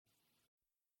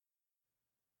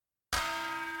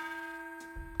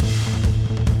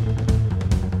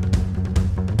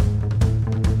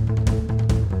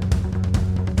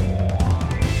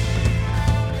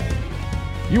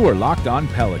You are Locked On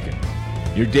Pelicans,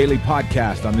 your daily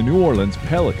podcast on the New Orleans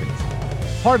Pelicans,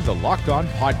 part of the Locked On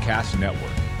Podcast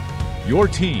Network, your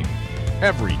team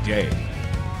every day.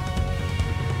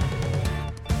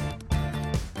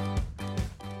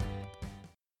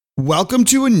 Welcome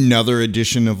to another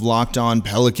edition of Locked On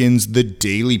Pelicans, the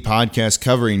daily podcast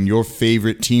covering your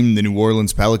favorite team, the New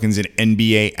Orleans Pelicans, and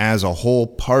NBA as a whole,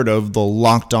 part of the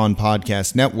Locked On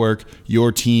Podcast Network,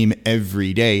 your team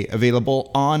every day.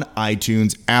 Available on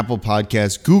iTunes, Apple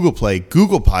Podcasts, Google Play,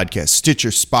 Google Podcasts, Stitcher,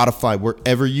 Spotify,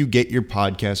 wherever you get your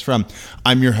podcasts from.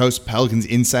 I'm your host, Pelicans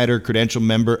Insider, credential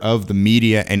member of the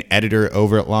media and editor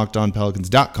over at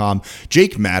LockedOnPelicans.com,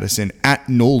 Jake Madison, at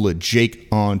NOLA Jake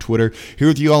on Twitter, here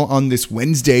with you all on this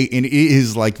Wednesday, and it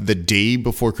is like the day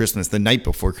before Christmas, the night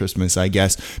before Christmas, I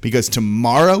guess, because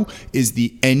tomorrow is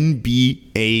the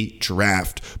NBA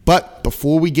draft. But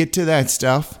before we get to that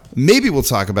stuff, maybe we'll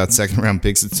talk about second round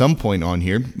picks at some point on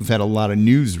here. We've had a lot of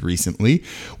news recently.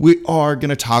 We are going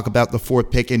to talk about the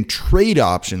fourth pick and trade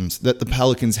options that the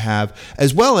Pelicans have,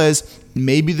 as well as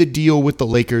maybe the deal with the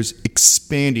Lakers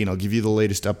expanding. I'll give you the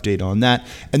latest update on that.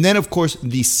 And then, of course,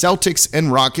 the Celtics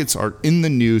and Rockets are in the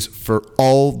news for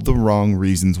all the wrong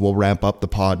reasons. We'll wrap up the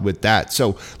pod with that.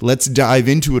 So let's dive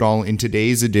into it all in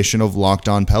today's edition of Locked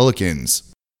On Pelicans.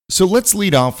 So let's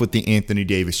lead off with the Anthony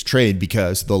Davis trade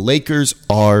because the Lakers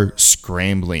are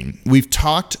scrambling. We've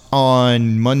talked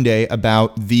on Monday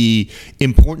about the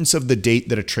importance of the date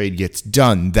that a trade gets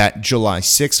done, that July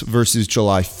 6th versus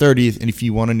July 30th. And if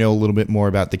you want to know a little bit more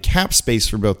about the cap space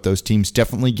for both those teams,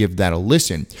 definitely give that a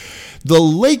listen. The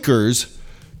Lakers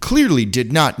clearly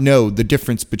did not know the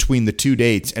difference between the two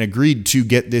dates and agreed to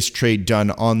get this trade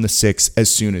done on the 6th as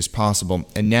soon as possible.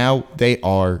 And now they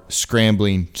are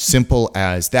scrambling, simple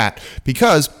as that,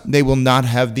 because they will not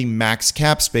have the max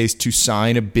cap space to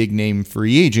sign a big name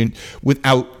free agent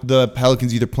without the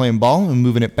Pelicans either playing ball and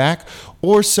moving it back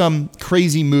or some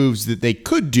crazy moves that they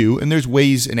could do, and there's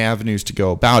ways and avenues to go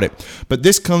about it. But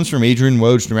this comes from Adrian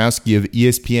Wojnarowski of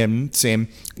ESPN saying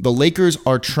the Lakers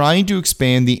are trying to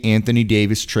expand the Anthony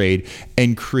Davis trade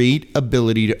and create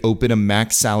ability to open a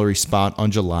max salary spot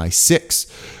on July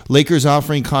 6th. Lakers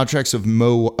offering contracts of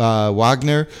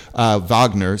Wagner,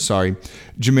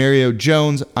 Jamario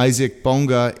Jones, Isaac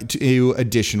Bonga to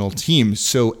additional teams,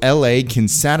 so LA can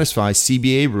satisfy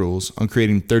CBA rules on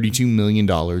creating $32 million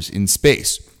in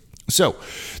space. So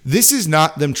this is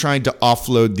not them trying to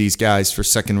offload these guys for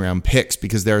second round picks,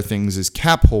 because there are things as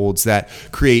cap holds that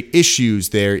create issues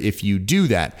there if you do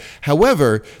that.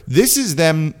 However, this is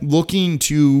them looking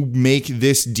to make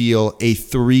this deal a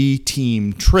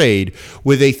 3-team trade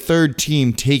with a third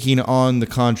team taking on the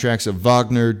contracts of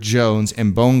Wagner, Jones,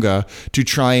 and Bonga to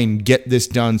try and get this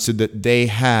done so that they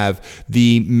have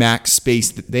the max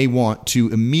space that they want to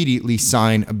immediately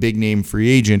sign a big name free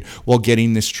agent while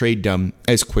getting this trade done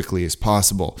as quickly as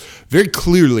possible. Very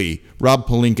clearly, Rob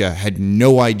Pelinka had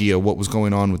no idea what was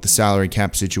going on with the salary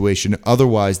cap situation.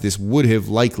 Otherwise, this would have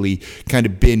likely kind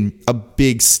of been a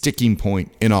big sticking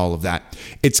point in all of that.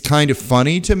 It's kind of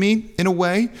funny to me, in a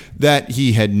way, that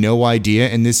he had no idea,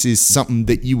 and this is something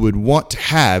that you would want to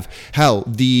have. Hell,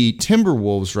 the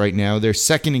Timberwolves right now, their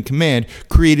second in command,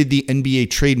 created the NBA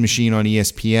trade machine on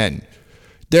ESPN.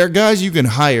 There are guys you can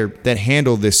hire that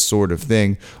handle this sort of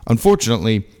thing.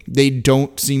 Unfortunately, they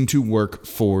don't seem to work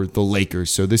for the Lakers,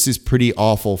 so this is pretty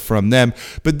awful from them.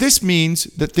 But this means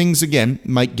that things, again,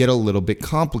 might get a little bit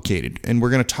complicated. And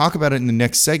we're going to talk about it in the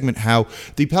next segment, how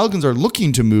the Pelicans are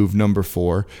looking to move number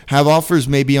 4, have offers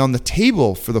maybe on the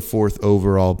table for the 4th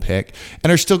overall pick,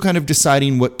 and are still kind of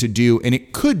deciding what to do. And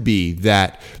it could be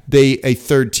that a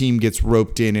third team gets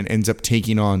roped in and ends up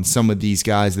taking on some of these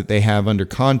guys that they have under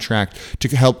contract to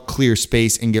help clear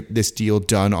space and get this deal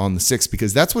done on the 6th,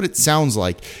 because that's what it sounds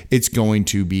like it's going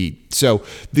to be. So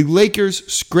the Lakers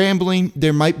scrambling.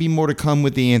 There might be more to come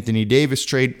with the Anthony Davis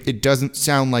trade. It doesn't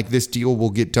sound like this deal will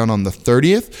get done on the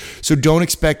 30th. So don't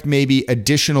expect maybe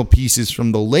additional pieces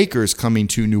from the Lakers coming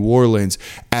to New Orleans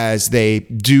as they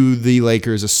do the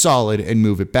Lakers a solid and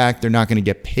move it back. They're not going to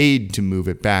get paid to move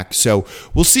it back. So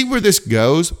we'll see where this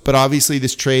goes. But obviously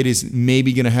this trade is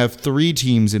maybe going to have 3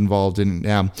 teams involved in it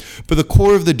now. But the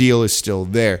core of the deal is still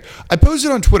there. I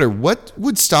posted on Twitter, what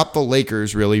would stop the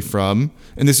Lakers really from,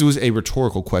 and this was a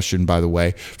rhetorical question, by the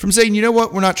way, from saying, you know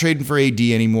what, we're not trading for AD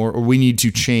anymore, or we need to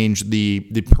change the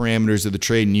parameters of the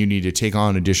trade and you need to take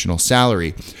on additional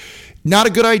salary. Not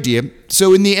a good idea.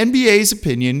 So in the NBA's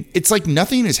opinion, it's like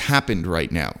nothing has happened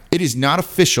right now. It is not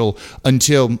official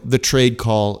until the trade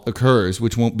call occurs,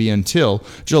 which won't be until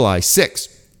July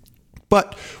 6th.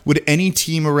 But would any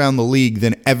team around the league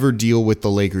then ever deal with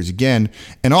the Lakers again?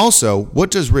 And also,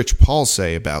 what does Rich Paul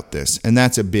say about this? And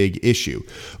that's a big issue.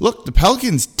 Look, the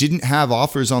Pelicans didn't have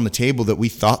offers on the table that we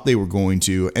thought they were going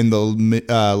to, and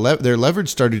their leverage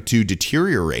started to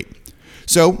deteriorate.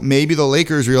 So maybe the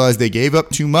Lakers realized they gave up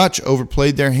too much,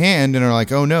 overplayed their hand, and are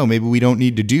like, oh no, maybe we don't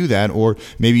need to do that, or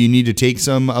maybe you need to take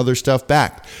some other stuff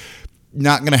back.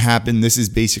 Not going to happen. This is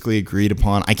basically agreed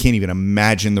upon. I can't even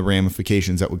imagine the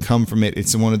ramifications that would come from it.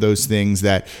 It's one of those things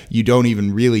that you don't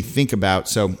even really think about.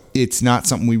 So it's not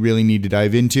something we really need to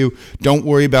dive into. Don't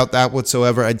worry about that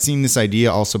whatsoever. I'd seen this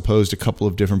idea also posed a couple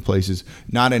of different places.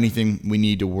 Not anything we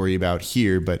need to worry about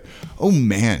here. But, oh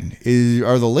man,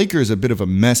 are the Lakers a bit of a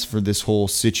mess for this whole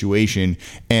situation?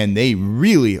 And they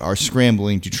really are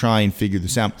scrambling to try and figure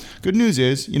this out. Good news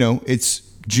is, it's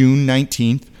June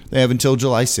 19th. They have until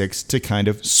July 6th to kind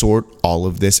of sort all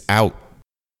of this out.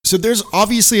 So there's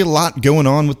obviously a lot going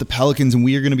on with the Pelicans, and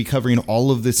we are going to be covering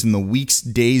all of this in the weeks,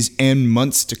 days, and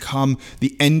months to come.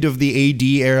 The end of the AD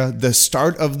era, the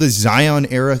start of the Zion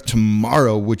era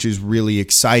tomorrow, which is really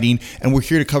exciting, and we're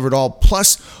here to cover it all.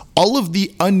 Plus, all of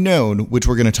the unknown, which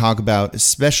we're going to talk about,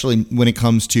 especially when it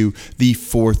comes to the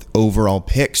 4th overall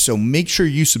pick. So make sure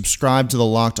you subscribe to the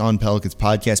Locked On Pelicans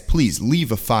podcast. Please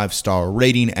leave a 5-star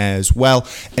rating as well.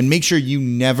 And make sure you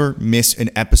never miss an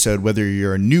episode, whether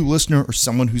you're a new listener or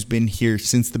someone who's been here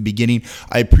since the beginning.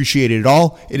 I appreciate it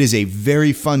all. It is a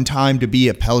very fun time to be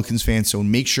a Pelicans fan. So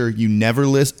make sure you never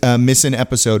miss an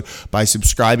episode by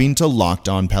subscribing to Locked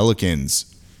On Pelicans.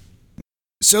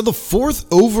 So the 4th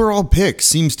overall pick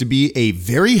seems to be a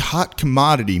very hot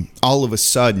commodity all of a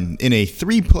sudden. In a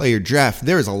 3-player draft,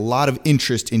 there is a lot of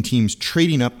interest in teams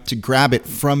trading up to grab it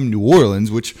from New Orleans,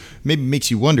 which maybe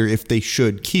makes you wonder if they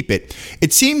should keep it.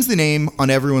 It seems the name on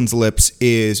everyone's lips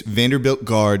is Vanderbilt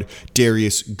guard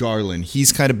Darius Garland.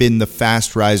 He's kind of been the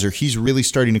fast riser. He's really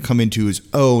starting to come into his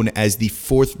own as the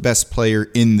 4th best player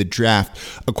in the draft,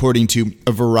 according to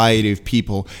a variety of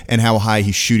people, and how high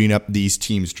he's shooting up these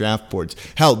teams' draft boards.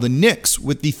 Hell, the Knicks,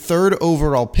 with the 3rd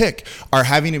overall pick, are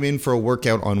having him in for a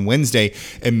workout on Wednesday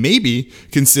and maybe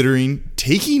considering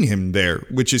taking him there,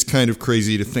 which is kind of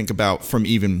crazy to think about from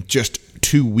even just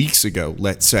 2 weeks ago,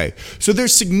 let's say. So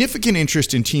there's significant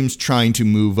interest in teams trying to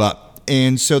move up.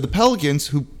 And so the Pelicans,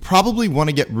 who probably want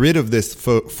to get rid of this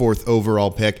 4th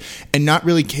overall pick and not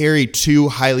really carry 2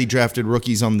 highly drafted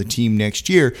rookies on the team next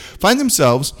year, find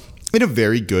themselves in a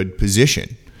very good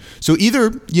position. So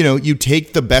either, you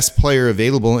take the best player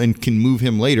available and can move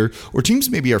him later, or teams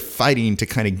maybe are fighting to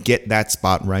kind of get that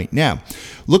spot right now.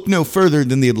 Look no further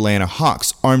than the Atlanta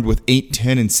Hawks, armed with 8,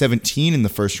 10, and 17 in the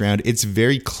first round. It's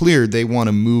very clear they want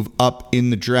to move up in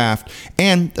the draft,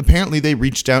 and apparently they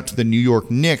reached out to the New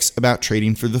York Knicks about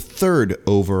trading for the 3rd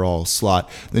overall slot.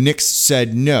 The Knicks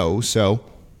said no, so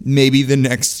maybe the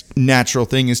next natural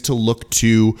thing is to look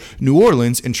to New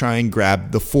Orleans and try and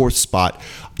grab the 4th spot.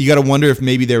 You got to wonder if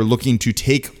maybe they're looking to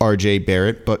take RJ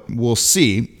Barrett, but we'll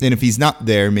see. And if he's not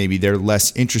there, maybe they're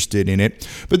less interested in it.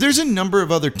 But there's a number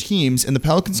of other teams, and the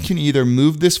Pelicans can either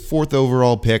move this 4th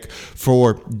overall pick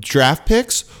for draft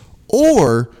picks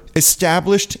or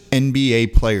established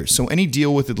NBA players. So any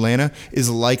deal with Atlanta is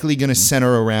likely going to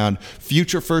center around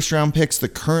future first-round picks, the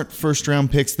current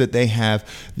first-round picks that they have.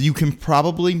 You can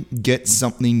probably get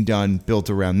something done built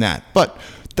around that. But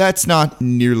that's not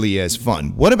nearly as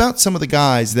fun. What about some of the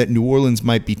guys that New Orleans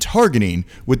might be targeting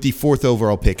with the 4th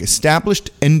overall pick? Established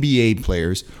NBA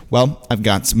players. Well, I've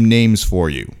got some names for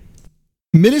you.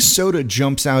 Minnesota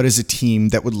jumps out as a team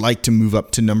that would like to move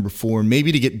up to number 4,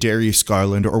 maybe to get Darius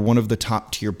Garland or one of the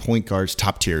top-tier point guards,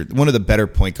 one of the better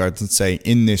point guards, let's say,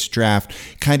 in this draft,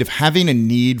 kind of having a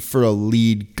need for a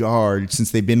lead guard since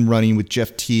they've been running with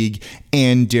Jeff Teague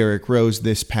and Derrick Rose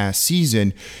this past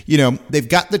season. They've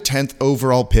got the 10th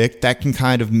overall pick that can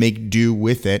kind of make do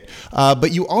with it,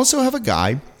 but you also have a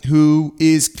guy who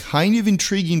is kind of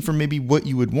intriguing for maybe what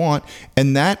you would want,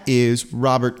 and that is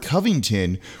Robert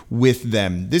Covington with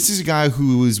them. This is a guy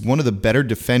who is one of the better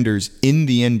defenders in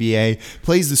the NBA,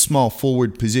 plays the small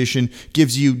forward position,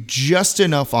 gives you just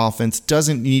enough offense,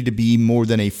 doesn't need to be more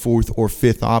than a 4th or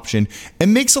 5th option,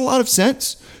 and makes a lot of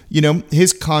sense.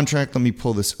 His contract, let me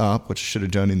pull this up, which I should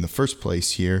have done in the first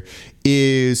place here,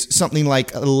 is something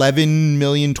like $11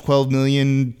 million, $12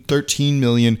 million, $13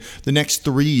 million the next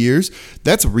 3 years.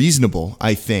 That's reasonable,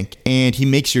 I think. And he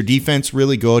makes your defense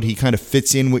really good. He kind of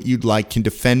fits in what you'd like, can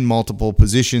defend multiple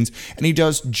positions, and he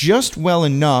does just well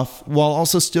enough while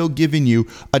also still giving you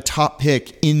a top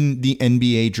pick in the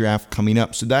NBA draft coming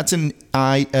up. So that's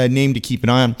a name to keep an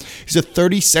eye on. He's a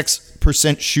 36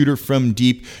 36% shooter from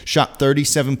deep, shot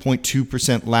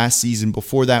 37.2% last season.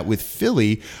 Before that with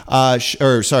Philly,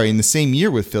 in the same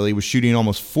year with Philly, was shooting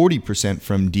almost 40%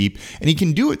 from deep, and he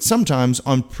can do it sometimes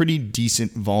on pretty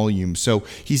decent volume. So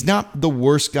he's not the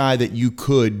worst guy that you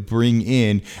could bring in,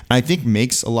 and I think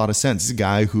makes a lot of sense. He's a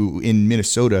guy who in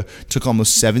Minnesota took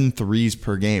almost 7 threes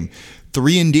per game.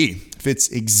 3-and-D fits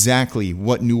exactly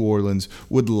what New Orleans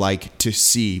would like to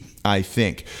see, I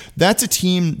think. That's a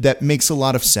team that makes a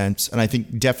lot of sense, and I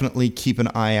think definitely keep an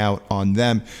eye out on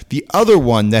them. The other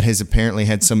one that has apparently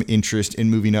had some interest in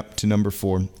moving up to number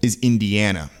 4 is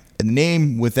Indiana. And the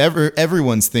name with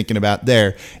everyone's thinking about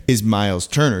there is Miles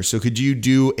Turner. So could you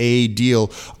do a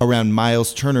deal around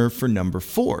Miles Turner for number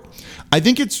 4? I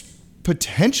think it's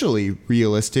potentially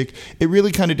realistic. It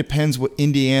really kind of depends what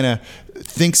Indiana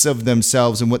thinks of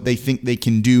themselves and what they think they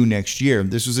can do next year.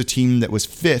 This was a team that was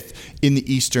 5th in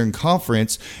the Eastern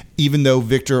Conference, even though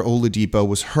Victor Oladipo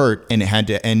was hurt and had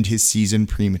to end his season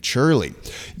prematurely.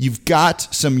 You've got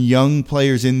some young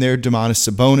players in there. Domantas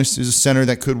Sabonis is a center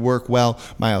that could work well.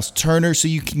 Miles Turner, so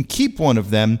you can keep one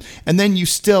of them, and then you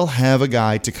still have a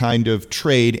guy to kind of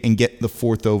trade and get the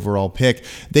 4th overall pick.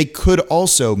 They could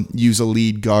also use a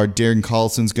lead guard. Darren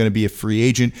Collison's going to be a free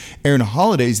agent. Aaron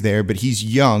Holiday's there, but he's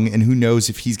young, and who knows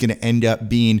if he's going to end up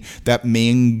being that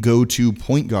main go-to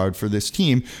point guard for this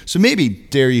team. So maybe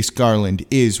Darius Garland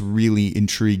is really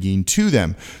intriguing to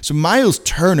them. So Miles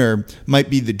Turner might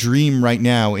be the dream right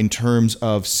now in terms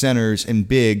of centers and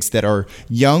bigs that are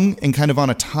young and kind of on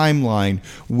a timeline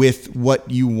with what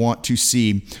you want to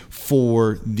see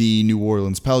for the New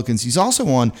Orleans Pelicans. He's also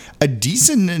on a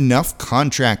decent enough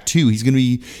contract too.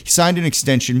 He signed an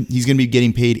extension. He's going to be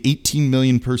getting paid $18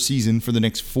 million per season for the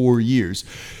next 4 years.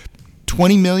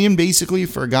 $20 million basically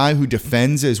for a guy who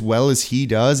defends as well as he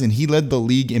does, and he led the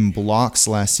league in blocks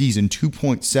last season,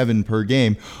 2.7 per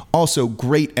game. Also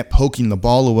great at poking the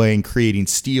ball away and creating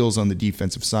steals on the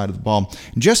defensive side of the ball.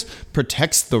 And just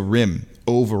protects the rim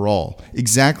overall.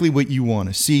 Exactly what you want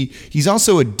to see. He's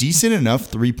also a decent enough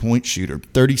three-point shooter,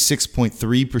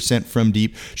 36.3% from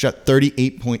deep, shot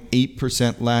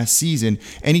 38.8% last season,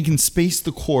 and he can space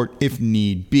the court if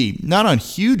need be. Not on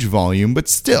huge volume, but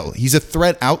still, he's a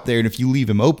threat out there, and if you leave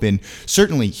him open,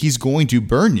 certainly he's going to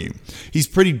burn you. He's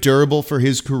pretty durable for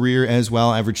his career as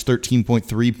well, averaged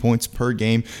 13.3 points per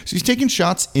game, so he's taking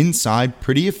shots inside,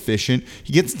 pretty efficient.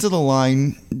 He gets to the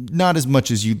line, not as much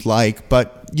as you'd like,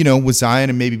 but with Zion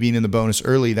and maybe being in the bonus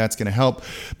early, that's going to help.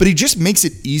 But he just makes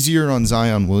it easier on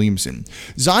Zion Williamson.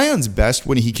 Zion's best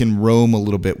when he can roam a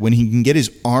little bit, when he can get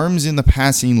his arms in the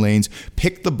passing lanes,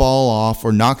 pick the ball off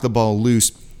or knock the ball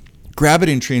loose, grab it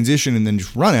in transition, and then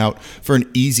just run out for an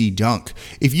easy dunk.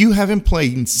 If you have him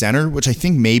playing center, which I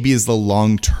think maybe is the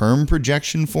long-term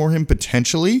projection for him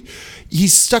potentially,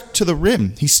 he's stuck to the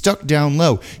rim. He's stuck down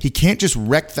low. He can't just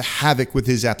wreak the havoc with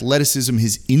his athleticism,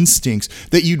 his instincts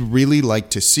that you'd really like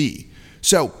to see.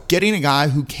 So getting a guy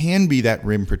who can be that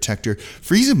rim protector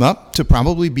frees him up to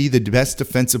probably be the best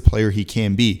defensive player he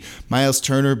can be. Miles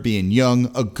Turner, being young,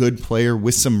 a good player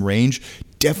with some range,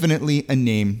 definitely a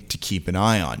name to keep an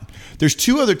eye on. There's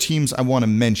 2 other teams I want to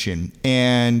mention,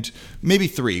 and maybe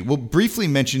 3. We'll briefly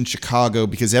mention Chicago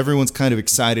because everyone's kind of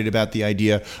excited about the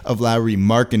idea of Lauri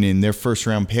Markkanen, their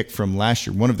first-round pick from last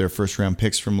year, one of their first-round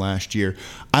picks from last year.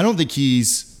 I don't think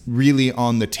he's really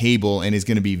on the table and is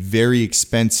going to be very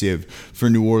expensive for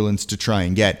New Orleans to try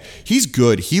and get. He's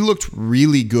good. He looked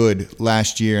really good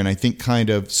last year, and I think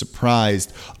kind of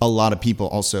surprised a lot of people.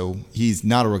 Also, he's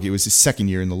not a rookie. It was his second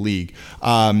year in the league.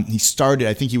 He started,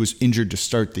 I think he was injured to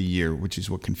start the year, which is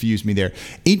what confused me there.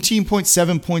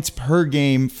 18.7 points per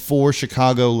game for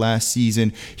Chicago last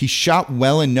season. He shot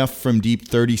well enough from deep,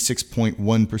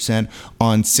 36.1%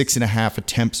 on 6.5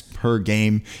 attempts per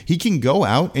game. He can go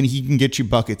out and he can get you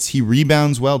buckets. He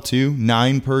rebounds well too,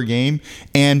 9 per game,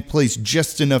 and plays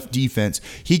just enough defense.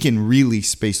 He can really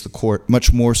space the court,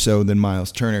 much more so than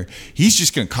Miles Turner. He's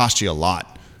just going to cost you a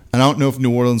lot. And I don't know if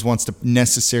New Orleans wants to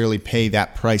necessarily pay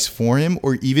that price for him,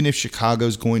 or even if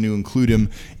Chicago's going to include him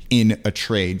in a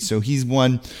trade. So he's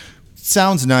one.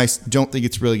 Sounds nice. Don't think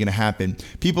it's really going to happen.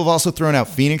 People have also thrown out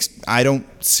Phoenix. I don't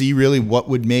see really what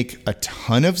would make a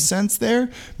ton of sense there.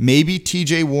 Maybe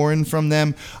TJ Warren from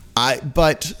them.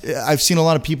 But I've seen a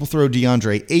lot of people throw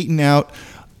DeAndre Ayton out.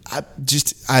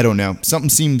 I don't know. Something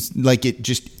seems like it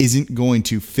just isn't going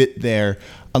to fit there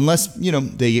unless,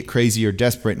 they get crazy or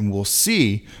desperate, and we'll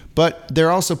see. but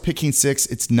they're also picking 6.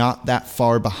 It's not that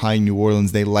far behind New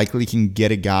Orleans. They likely can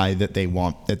get a guy that they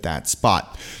want at that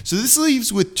spot. So this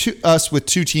leaves us with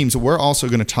 2 teams that we're also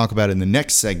going to talk about in the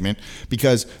next segment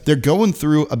because they're going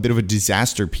through a bit of a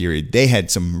disaster period. They had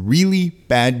some really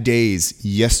bad days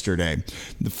yesterday.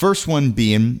 The first one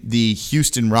being the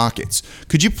Houston Rockets.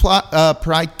 Could you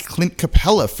pry Clint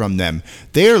Capella from them?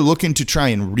 They are looking to try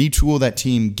and retool that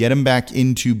team, get them back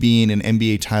into being an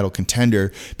NBA title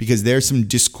contender because there's some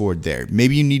discord there.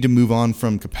 Maybe you need to move on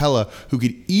from Capella, who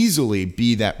could easily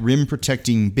be that rim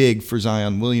protecting big for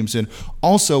Zion Williamson.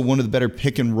 Also, one of the better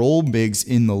pick and roll bigs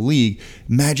in the league.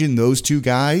 Imagine those 2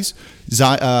 guys.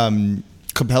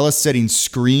 Capella setting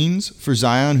screens for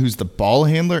Zion, who's the ball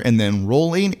handler, and then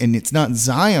rolling, and it's not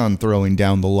Zion throwing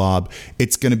down the lob.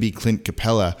 It's going to be Clint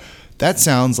Capella. That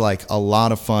sounds like a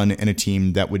lot of fun and a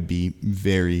team that would be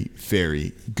very,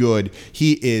 very good.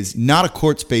 He is not a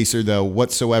court spacer, though,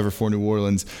 whatsoever for New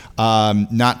Orleans.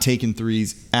 Not taking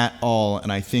threes at all,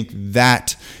 and I think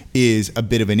that is a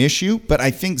bit of an issue. But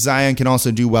I think Zion can also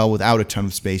do well without a ton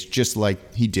of space, just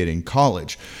like he did in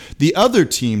college. The other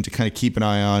team to kind of keep an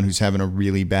eye on who's having a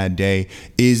really bad day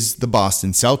is the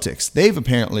Boston Celtics. They've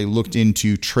apparently looked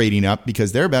into trading up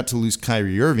because they're about to lose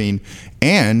Kyrie Irving,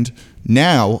 and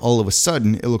now, all of a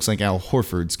sudden, it looks like Al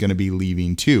Horford's going to be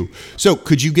leaving too. So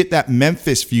could you get that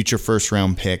Memphis future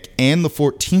first-round pick and the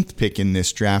 14th pick in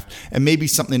this draft and maybe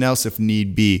something else if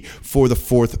need be for the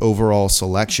 4th overall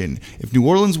selection? If New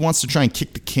Orleans wants to try and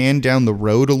kick the can down the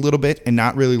road a little bit and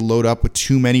not really load up with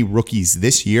too many rookies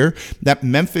this year, that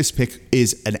Memphis pick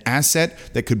is an asset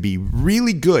that could be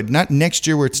really good. Not next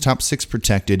year where it's top 6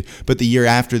 protected, but the year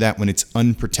after that when it's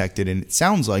unprotected. And it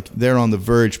sounds like they're on the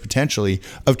verge potentially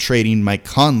of trading Mike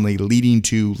Conley, leading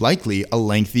to likely a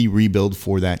lengthy rebuild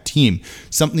for that team.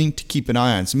 Something to keep an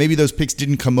eye on. So maybe those picks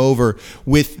didn't come over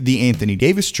with the Anthony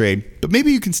Davis trade, but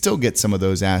maybe you can still get some of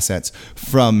those assets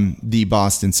from the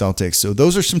Boston Celtics. So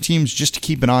those are some teams just to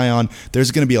keep an eye on.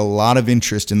 There's going to be a lot of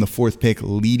interest in the 4th pick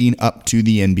leading up to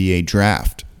the NBA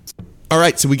draft. All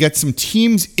right, so we got some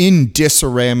teams in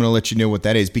disarray. I'm going to let you know what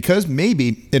that is because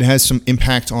maybe it has some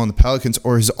impact on the Pelicans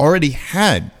or has already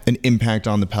had an impact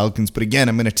on the Pelicans. But again,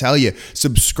 I'm going to tell you,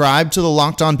 subscribe to the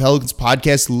Locked On Pelicans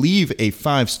podcast. Leave a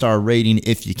 5-star rating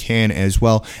if you can as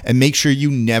well. And make sure you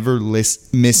never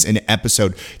miss an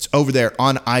episode. It's over there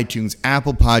on iTunes,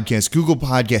 Apple Podcasts, Google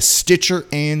Podcasts, Stitcher,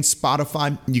 and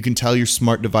Spotify. You can tell your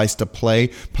smart device to play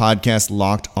podcast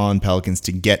Locked On Pelicans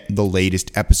to get the latest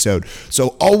episode.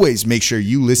 So always make sure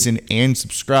you listen and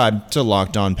subscribe to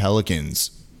Locked On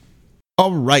Pelicans.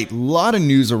 All right, a lot of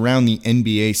news around the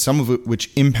NBA, some of it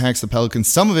which impacts the Pelicans,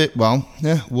 some of it, well,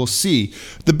 we'll see.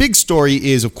 The big story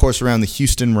is, of course, around the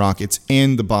Houston Rockets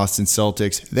and the Boston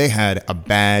Celtics. They had a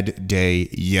bad day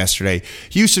yesterday.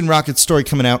 Houston Rockets story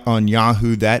coming out on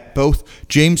Yahoo that both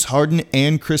James Harden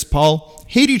and Chris Paul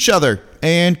hate each other.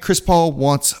 And Chris Paul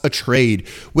wants a trade,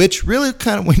 which really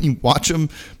kind of, when you watch him,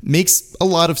 makes a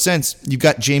lot of sense. You've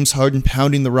got James Harden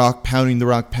pounding the rock,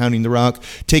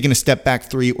 taking a step back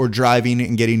 3 or driving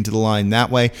and getting to the line that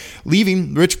way,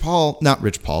 leaving Chris Paul.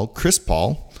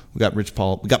 We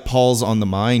got Paul's on the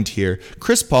mind here.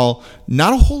 Chris Paul,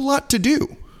 not a whole lot to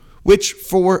do. Which,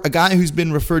 for a guy who's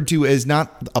been referred to as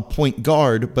not a point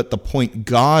guard, but the point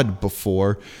god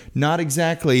before, not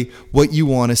exactly what you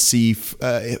want to see,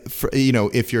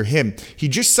 if you're him. He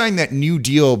just signed that new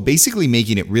deal, basically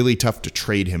making it really tough to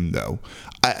trade him, though.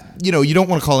 You don't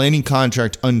want to call any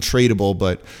contract untradeable,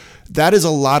 but that is a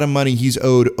lot of money he's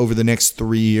owed over the next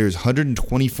 3 years,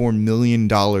 $124 million.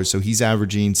 So he's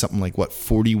averaging something like,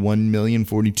 $41 million,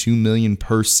 $42 million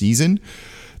per season.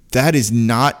 That is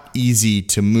not easy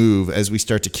to move as we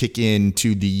start to kick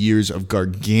into the years of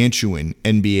gargantuan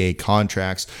NBA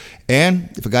contracts. And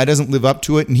if a guy doesn't live up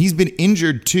to it, and he's been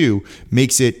injured too,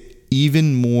 makes it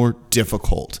even more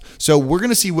difficult. So we're going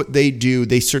to see what they do.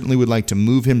 They certainly would like to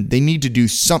move him. They need to do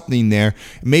something there.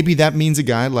 Maybe that means a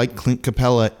guy like Clint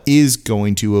Capella is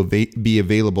going to be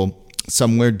available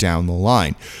somewhere down the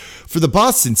line. For the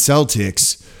Boston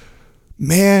Celtics,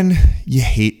 man, you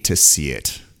hate to see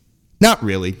it. Not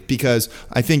really, because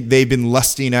I think they've been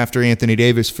lusting after Anthony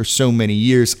Davis for so many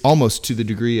years, almost to the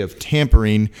degree of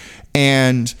tampering.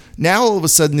 And now all of a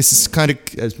sudden, this is kind of,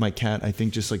 as my cat, I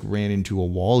think, just like ran into a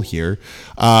wall here.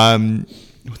 What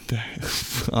the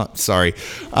heck? Sorry.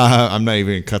 I'm not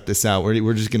even going to cut this out.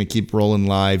 We're just going to keep rolling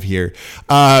live here.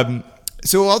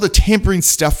 So all the tampering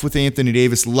stuff with Anthony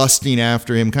Davis, lusting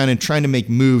after him, kind of trying to make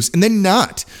moves, and then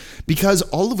not, because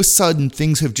all of a sudden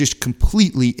things have just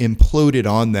completely imploded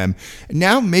on them. And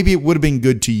now maybe it would have been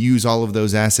good to use all of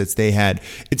those assets they had.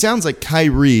 It sounds like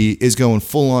Kyrie is going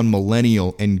full-on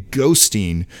millennial and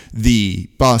ghosting the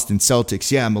Boston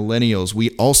Celtics. Yeah, millennials, we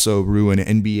also ruin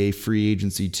NBA free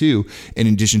agency too, in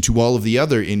addition to all of the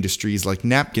other industries like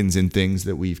napkins and things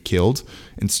that we've killed,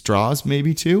 and straws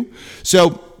maybe too.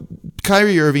 So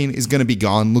Kyrie Irving is going to be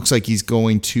gone. Looks like he's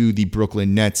going to the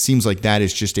Brooklyn Nets. Seems like that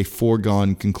is just a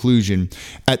foregone conclusion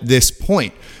at this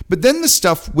point. But then the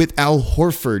stuff with Al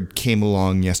Horford came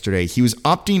along yesterday. He was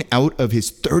opting out of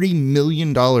his $30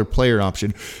 million player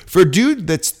option. For a dude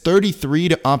that's 33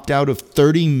 to opt out of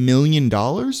 $30 million,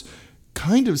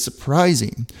 kind of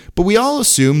surprising. But we all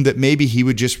assumed that maybe he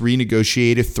would just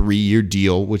renegotiate a 3-year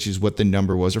deal, which is what the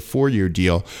number was, or 4-year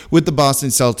deal, with the Boston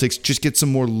Celtics, just get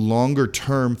some more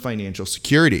longer-term financial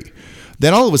security.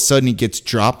 Then all of a sudden it gets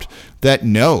dropped that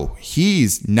no,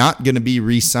 he's not going to be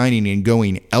re-signing and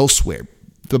going elsewhere.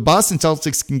 The Boston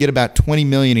Celtics can get about $20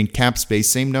 million in cap space,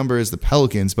 same number as the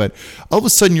Pelicans, but all of a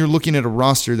sudden you're looking at a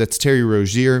roster that's Terry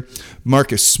Rozier,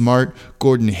 Marcus Smart,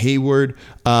 Gordon Hayward,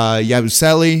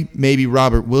 Yabusele, maybe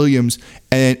Robert Williams,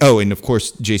 and of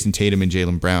course Jason Tatum and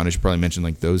Jaylen Brown. I should probably mention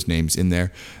like those names in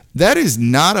there. That is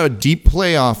not a deep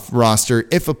playoff roster,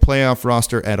 if a playoff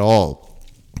roster at all.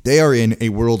 They are in a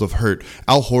world of hurt.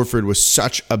 Al Horford was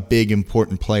such a big,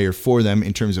 important player for them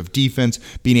in terms of defense,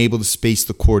 being able to space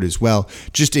the court as well.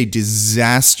 Just a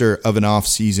disaster of an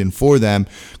offseason for them.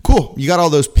 Cool, you got all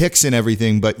those picks and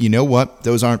everything, but you know what?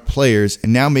 Those aren't players,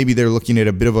 and now maybe they're looking at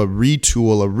a bit of a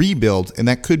retool, a rebuild, and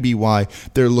that could be why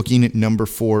they're looking at number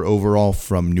 4 overall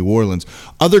from New Orleans.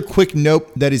 Other quick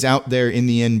note that is out there in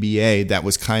the NBA that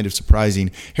was kind of surprising,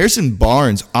 Harrison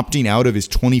Barnes opting out of his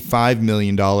 $25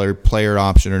 million player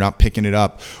option, or not picking it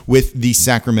up with the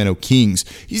Sacramento Kings.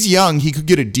 He's young. He could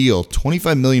get a deal.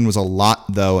 $25 million was a lot,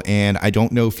 though, and I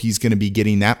don't know if he's going to be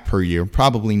getting that per year.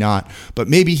 Probably not, but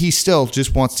maybe he still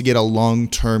just wants to get a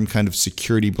long-term kind of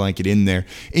security blanket in there.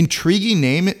 Intriguing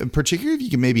name, particularly if you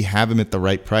can maybe have him at the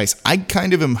right price. I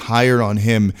kind of am higher on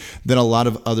him than a lot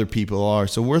of other people are,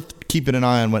 so worth keeping an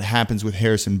eye on what happens with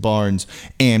Harrison Barnes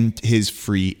and his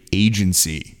free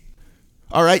agency.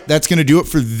 All right, that's going to do it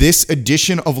for this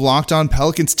edition of Locked On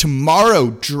Pelicans.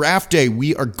 Tomorrow, draft day,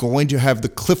 we are going to have the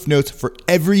cliff notes for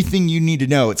everything you need to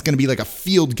know. It's going to be like a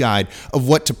field guide of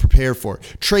what to prepare for.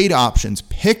 Trade options,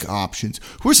 pick options.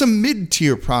 Who are some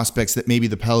mid-tier prospects that maybe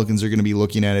the Pelicans are going to be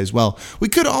looking at as well? We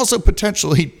could also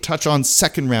potentially touch on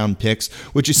second-round picks,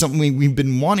 which is something we've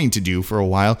been wanting to do for a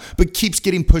while, but keeps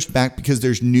getting pushed back because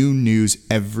there's new news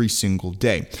every single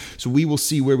day. So we will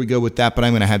see where we go with that, but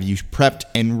I'm going to have you prepped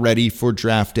and ready for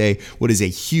draft day, what is a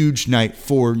huge night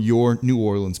for your New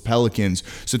Orleans Pelicans.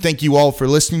 So thank you all for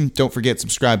listening. Don't forget,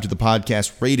 subscribe to the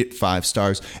podcast, rate it 5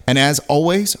 stars. And as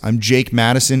always, I'm Jake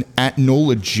Madison at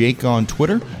NOLA Jake on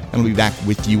Twitter, and I'll be back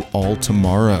with you all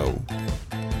tomorrow.